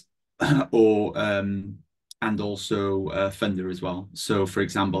status or and also funder as well. So, for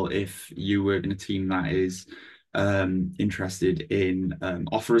example, if you work in a team that is interested in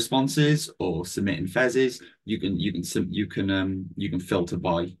offer responses or submitting FESs, you can filter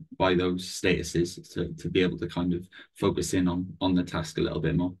by those statuses to be able to kind of focus in on the task a little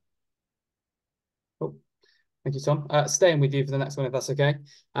bit more. Cool. Thank you, Tom. Staying with you for the next one, if that's okay.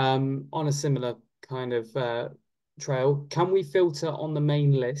 On a similar kind of trail, can we filter on the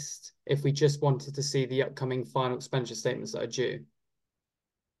main list if we just wanted to see the upcoming final expenditure statements that are due?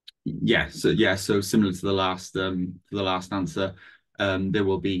 Yeah, so similar to the last answer, there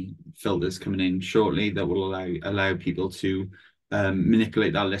will be filters coming in shortly that will allow people to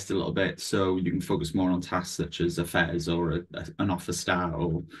manipulate that list a little bit, so you can focus more on tasks such as a FES or an offer star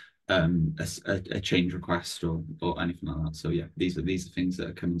or a change request or anything like that. So yeah, these are things that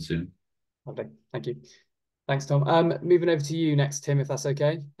are coming soon. Okay, thank you. Thanks, Tom. Moving over to you next, Tim, if that's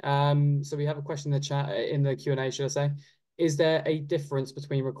okay. So we have a question in the chat, in the Q&A, should I say. Is there a difference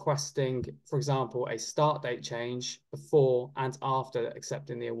between requesting, for example, a start date change before and after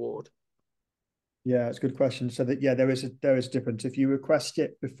accepting the award? Yeah, it's a good question. So that, yeah, there is a difference. If you request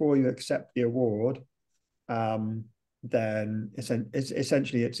it before you accept the award, then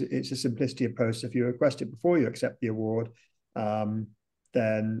essentially it's a simplicity of process. If you request it before you accept the award,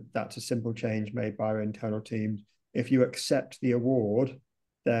 then that's a simple change made by our internal teams. If you accept the award,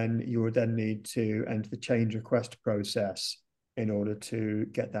 then you would then need to enter the change request process in order to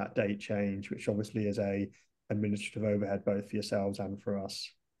get that date change, which obviously is a administrative overhead both for yourselves and for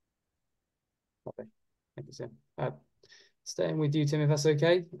us. Okay, thank you, Sam. staying with you, Tim, if that's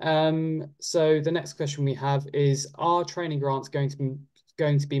okay. So the next question we have is, are training grants going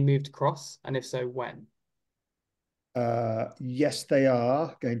to be moved across, and if so, when? Yes, they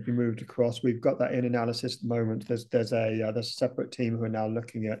are going to be moved across. We've got that in analysis at the moment. There's a separate team who are now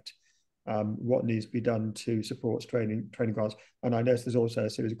looking at what needs to be done to support training grants. And I notice there's also a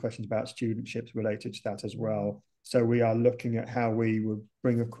series of questions about studentships related to that as well. So we are looking at how we would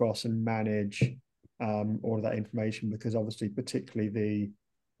bring across and manage all of that information, because obviously particularly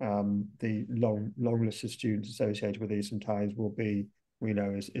the long list of students associated with these sometimes will be, we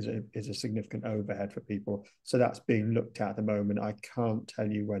know, is a significant overhead for people. So that's being looked at the moment. I can't tell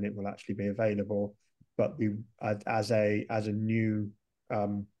you when it will actually be available, but we as a new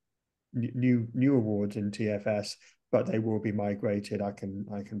new awards in TFS, but they will be migrated. I can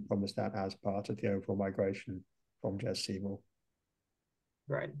promise that as part of the overall migration from Jes Seymour.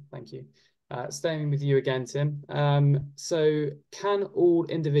 Great, thank you. Staying with you again, Tim. So can all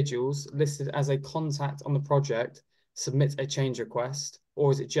individuals listed as a contact on the project submit a change request,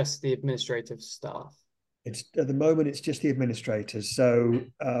 or is it just the administrative staff? It's at the moment it's just the administrators. So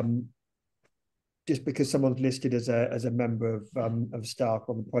just because someone's listed as a member of staff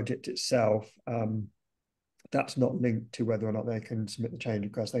on the project itself, that's not linked to whether or not they can submit the change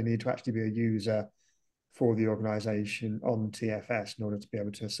request. They need to actually be a user for the organisation on TFS in order to be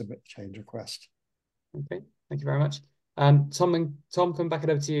able to submit the change request. Okay, thank you very much. Tom, come back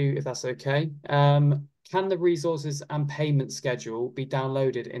over to you if that's okay. Can the resources and payment schedule be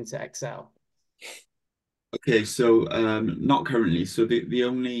downloaded into Excel? Okay, so not currently. So the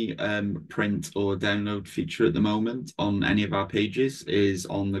only print or download feature at the moment on any of our pages is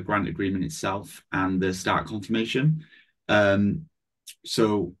on the grant agreement itself and the start confirmation.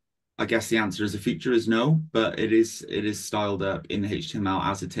 So I guess the answer as a feature is no, but it is styled up in the HTML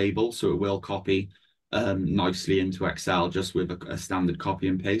as a table, so it will copy nicely into Excel just with a standard copy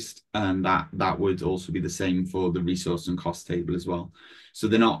and paste, and that would also be the same for the resource and cost table as well. So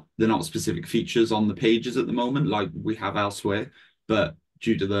they're not specific features on the pages at the moment like we have elsewhere, but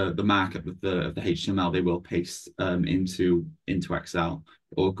due to the markup of the HTML, they will paste into Excel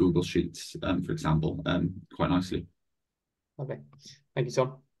or Google Sheets, for example, quite nicely. Okay, thank you,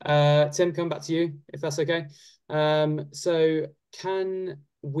 Tom. Tim, come back to you if that's okay. So can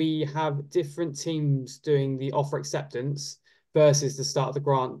we have different teams doing the offer acceptance versus the start of the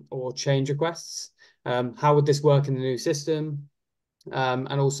grant or change requests? How would this work in the new system? And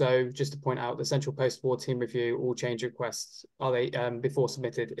also, just to point out, the central post-award team review all change requests, are they before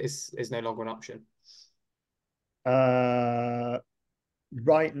submitted is no longer an option? Right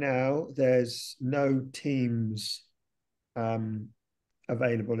now, there's no teams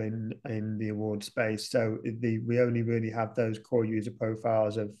available in the award space. So we only really have those core user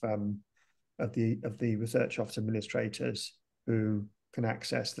profiles of the research office administrators who can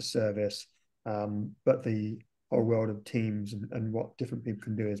access the service. But the whole world of teams and what different people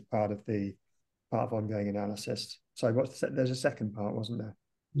can do is part of ongoing analysis. Sorry, there's a second part, wasn't there?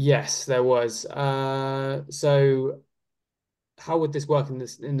 Yes, there was. So how would this work in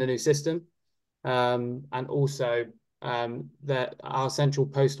the new system? And also that our central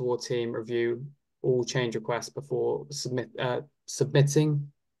post-award team review all change requests before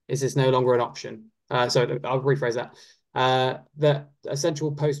submitting. Is this no longer an option? So I'll rephrase that. That a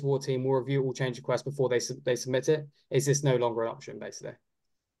central post-award team will review all change requests before they submit it. Is this no longer an option, basically?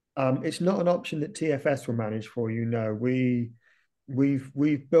 It's not an option that TFS will manage for you. No, we've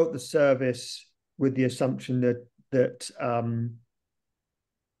built the service with the assumption that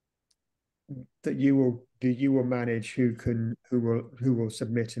you will manage who will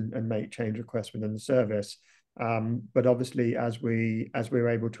submit and make change requests within the service. But obviously, as we're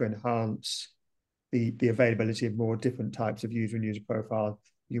able to enhance the availability of more different types of user and user profile,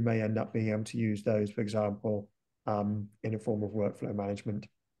 you may end up being able to use those, for example, in a form of workflow management.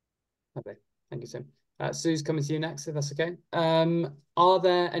 Okay, thank you, Tim. Sue's coming to you next, if that's okay. Are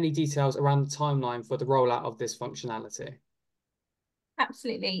there any details around the timeline for the rollout of this functionality?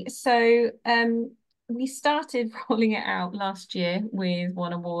 Absolutely. So we started rolling it out last year with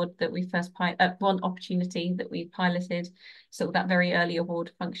one award that we one opportunity that we piloted, sort of that very early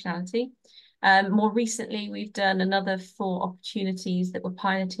award functionality. More recently, we've done another 4 opportunities that were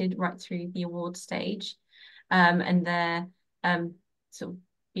piloted right through the award stage, and they're sort of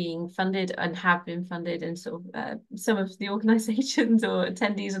being funded and have been funded, and sort of some of the organisations or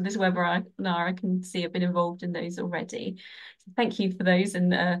attendees of this webinar I can see have been involved in those already. So thank you for those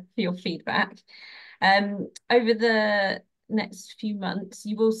and for your feedback. Over the next few months,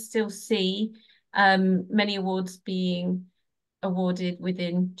 you will still see many awards being awarded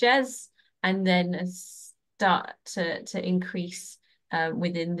within Jes, and then as start to increase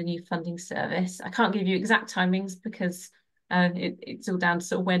within the new funding service. I can't give you exact timings because it's all down to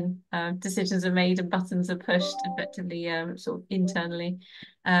sort of when decisions are made and buttons are pushed effectively sort of internally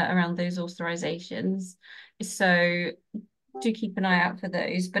around those authorisations. So do keep an eye out for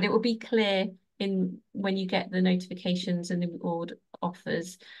those, but it will be clear in when you get the notifications and the award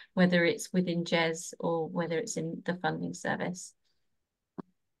offers, whether it's within GES or whether it's in the funding service.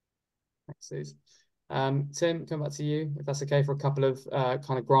 Thanks, Suze. Tim, come back to you, if that's okay, for a couple of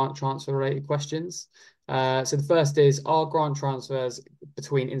kind of grant transfer related questions. So the first is, are grant transfers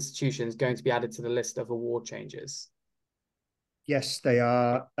between institutions going to be added to the list of award changes? Yes, they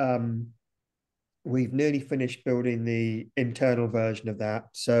are. We've nearly finished building the internal version of that.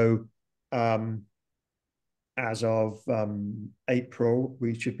 So as of April,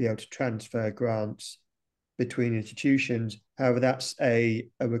 we should be able to transfer grants between institutions. However, that's a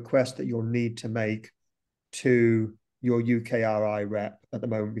request that you'll need to make to your UKRI rep. At the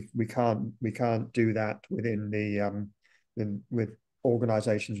moment, we can't do that within the with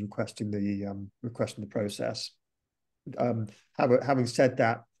organisations requesting the process. Having said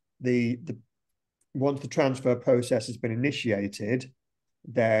that, the once the transfer process has been initiated,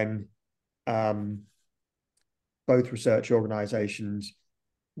 then both research organisations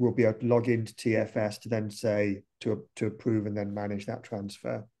will be able to log into TFS to then say to approve and then manage that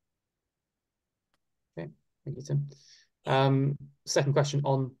transfer. Okay, thank you, Tim. Second question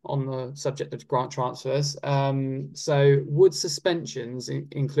on the subject of grant transfers. So would suspensions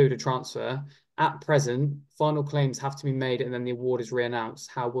include a transfer? At present, final claims have to be made and then the award is re-announced.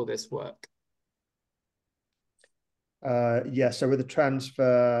 How will this work? Yeah, so with the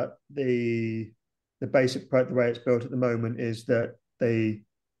transfer, the basic the way it's built at the moment is that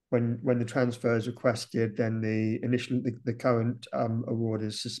when the transfer is requested, then the current award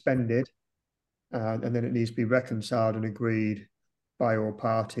is suspended, and then it needs to be reconciled and agreed by all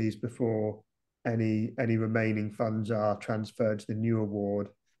parties before any remaining funds are transferred to the new award,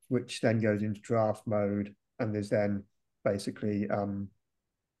 which then goes into draft mode, and there's then basically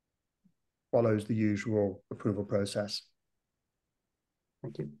follows the usual approval process.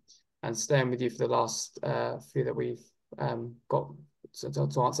 Thank you. And staying with you for the last few that we've got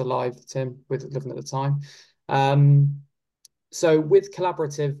to answer live, Tim, with looking at the time. So with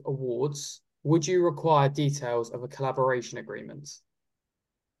collaborative awards, would you require details of a collaboration agreement?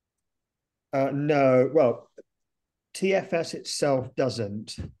 No, well, TFS itself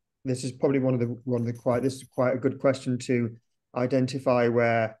doesn't. This is probably this is quite a good question to identify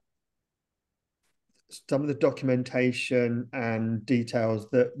where some of the documentation and details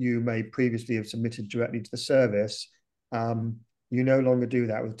that you may previously have submitted directly to the service, you no longer do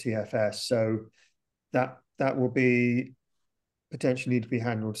that with TFS. So that will be potentially need to be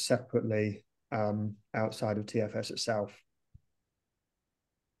handled separately outside of TFS itself.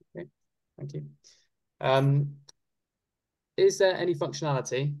 Okay, thank you. Is there any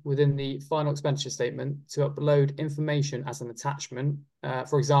functionality within the final expenditure statement to upload information as an attachment?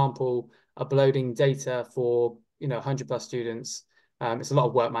 For example, uploading data for 100+ students. It's a lot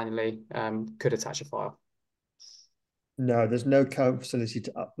of work manually. Could attach a file. No, there's no current facility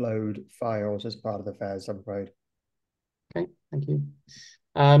to upload files as part of the fairs, I'm afraid. Okay, thank you.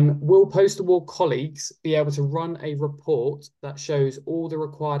 Will post-award colleagues be able to run a report that shows all the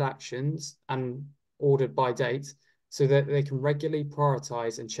required actions and ordered by date, so that they can regularly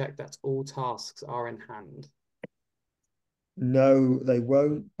prioritise and check that all tasks are in hand? No, they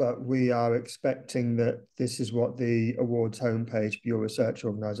won't, but we are expecting that this is what the awards homepage for your research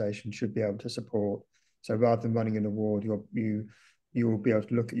organisation should be able to support. So rather than running an award, you will be able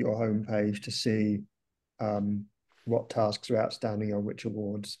to look at your homepage to see what tasks are outstanding on which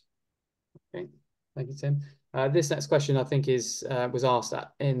awards. Okay, thank you, Tim. This next question, I think, was asked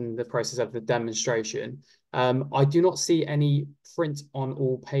in the process of the demonstration. I do not see any print on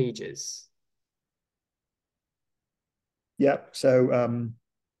all pages. Yep. So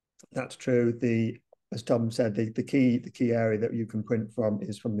that's true. As Tom said, the key area that you can print from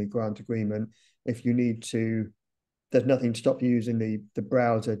is from the grant agreement. If you need to, there's nothing to stop you using the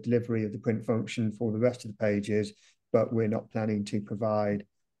browser delivery of the print function for the rest of the pages, but we're not planning to provide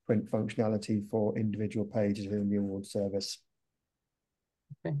print functionality for individual pages within the award service.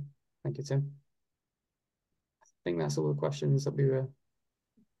 Okay, thank you, Tim. I think that's all the questions that we were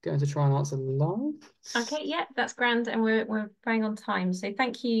going to try and answer live. Okay, yeah, that's grand, and we're bang on time. So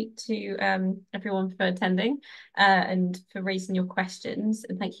thank you to everyone for attending and for raising your questions,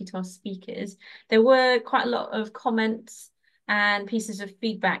 and thank you to our speakers. There were quite a lot of comments and pieces of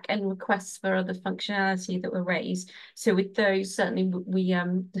feedback and requests for other functionality that were raised. So with those, certainly we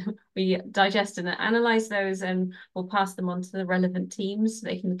we digest and analyze those, and we'll pass them on to the relevant teams so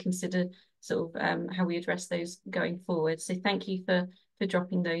they can consider sort of how we address those going forward. So thank you for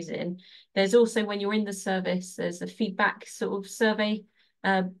dropping those in. There's also, when you're in the service, there's a feedback sort of survey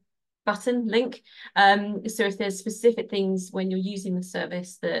button link. So if there's specific things when you're using the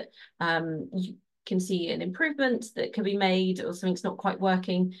service that you can see an improvement that can be made, or something's not quite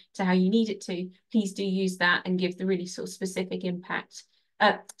working to how you need it to, please do use that and give the really sort of specific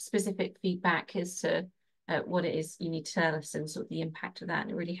specific feedback as to what it is you need to tell us and sort of the impact of that. And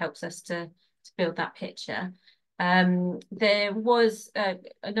it really helps us to build that picture. There was a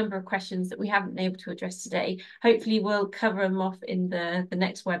number of questions that we haven't been able to address today. Hopefully we'll cover them off in the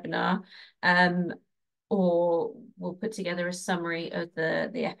next webinar, or we'll put together a summary of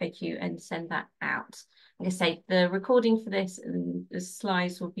the FAQ and send that out. Like I say, the recording for this and the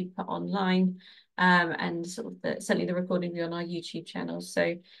slides will be put online, and sort of certainly the recording will be on our YouTube channel.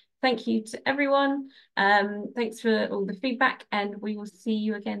 So thank you to everyone. Thanks for all the feedback, and we will see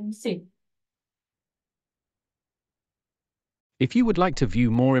you again soon. If you would like to view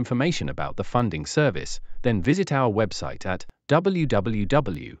more information about the funding service, then visit our website at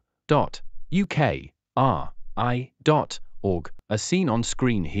www.ukri.org, as seen on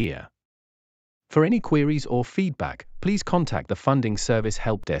screen here. For any queries or feedback, please contact the Funding Service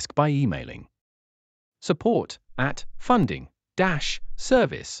Help Desk by emailing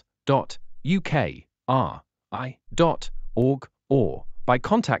support@funding-service.ukri.org, or by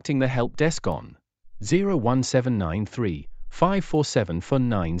contacting the Help Desk on 01793 547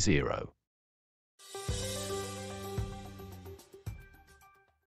 490.